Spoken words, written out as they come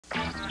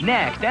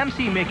Next,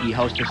 MC Mickey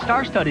hosts a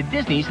star-studded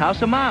Disney's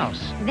House of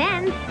Mouse.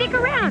 Then stick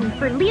around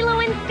for Lilo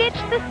and Stitch,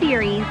 the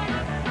series.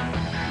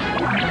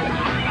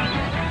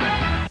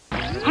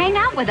 Hang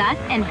out with us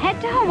and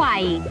head to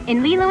Hawaii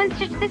in Lilo and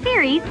Stitch, the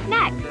series,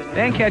 next.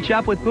 Then catch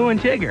up with Boo and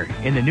Tigger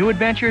in the new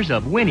adventures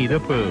of Winnie the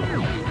Pooh.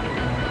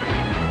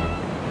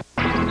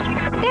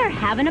 They're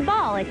having a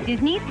ball at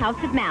Disney's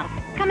House of Mouse,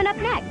 coming up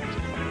next.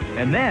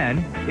 And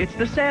then, it's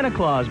the Santa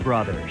Claus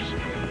brothers.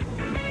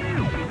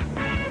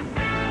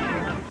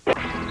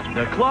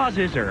 The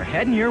Clauses are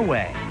heading your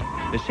way.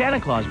 The Santa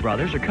Claus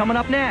brothers are coming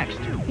up next.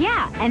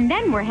 Yeah, and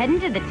then we're heading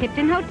to the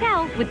Tipton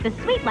Hotel with the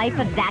sweet life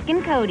of Zach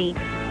and Cody.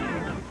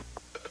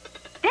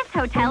 This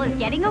hotel is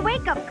getting a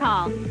wake-up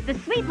call. The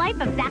sweet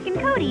life of Zach and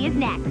Cody is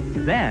next.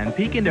 Then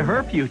peek into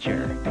her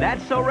future.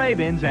 That's So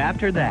Raven's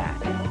after that.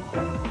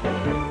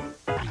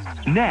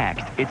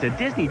 Next, it's a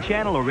Disney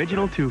Channel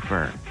original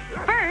twofer.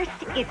 First,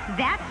 it's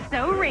That's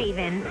So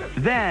Raven.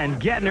 Then,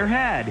 get in her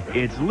head,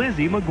 it's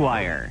Lizzie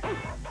McGuire.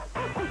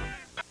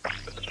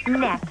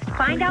 Next,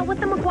 find out what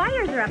the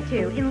McGuires are up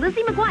to in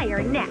Lizzie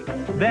McGuire next.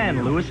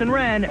 Then, Lewis and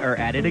Ren are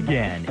at it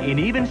again in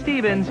Even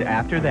Stevens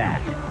after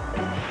that.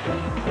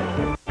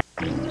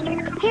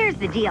 Here's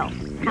the deal.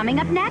 Coming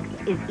up next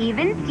is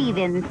Even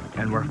Stevens.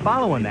 And we're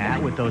following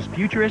that with those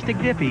futuristic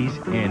dippies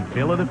in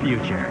Phil of the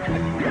Future.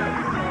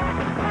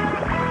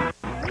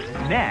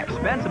 Next,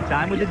 spend some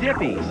time with the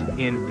Dippies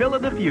in Phil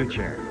of the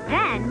Future.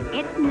 Then,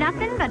 it's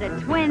Nothing But a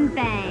Twin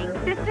Thing.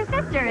 Sister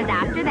Sister is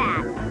after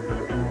that.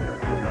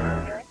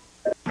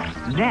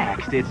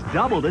 Next, it's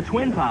Double the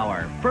Twin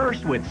Power,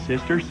 first with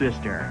Sister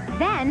Sister.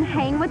 Then,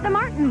 Hang with the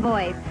Martin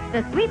Boys.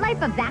 The Sweet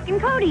Life of Zach and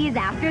Cody is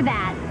after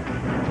that.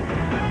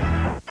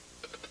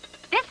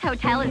 This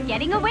hotel is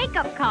getting a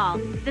wake-up call.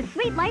 The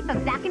Sweet Life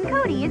of Zach and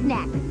Cody is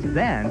next.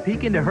 Then,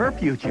 peek into her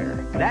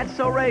future. That's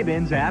So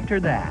Raven's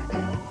after that.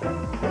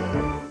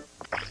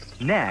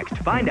 Next,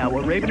 find out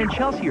what Raven and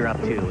Chelsea are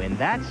up to in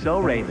That's So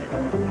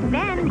Raven.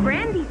 Then,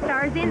 Brandy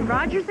stars in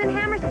Rodgers and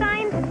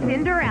Hammerstein's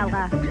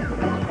Cinderella.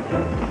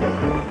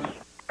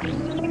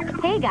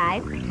 Hey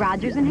guys,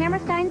 Rodgers and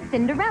Hammerstein's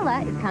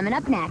Cinderella is coming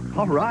up next.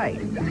 All right.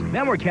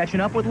 Then we're catching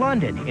up with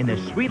London in The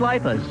Sweet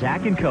Life of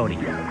Zach and Cody.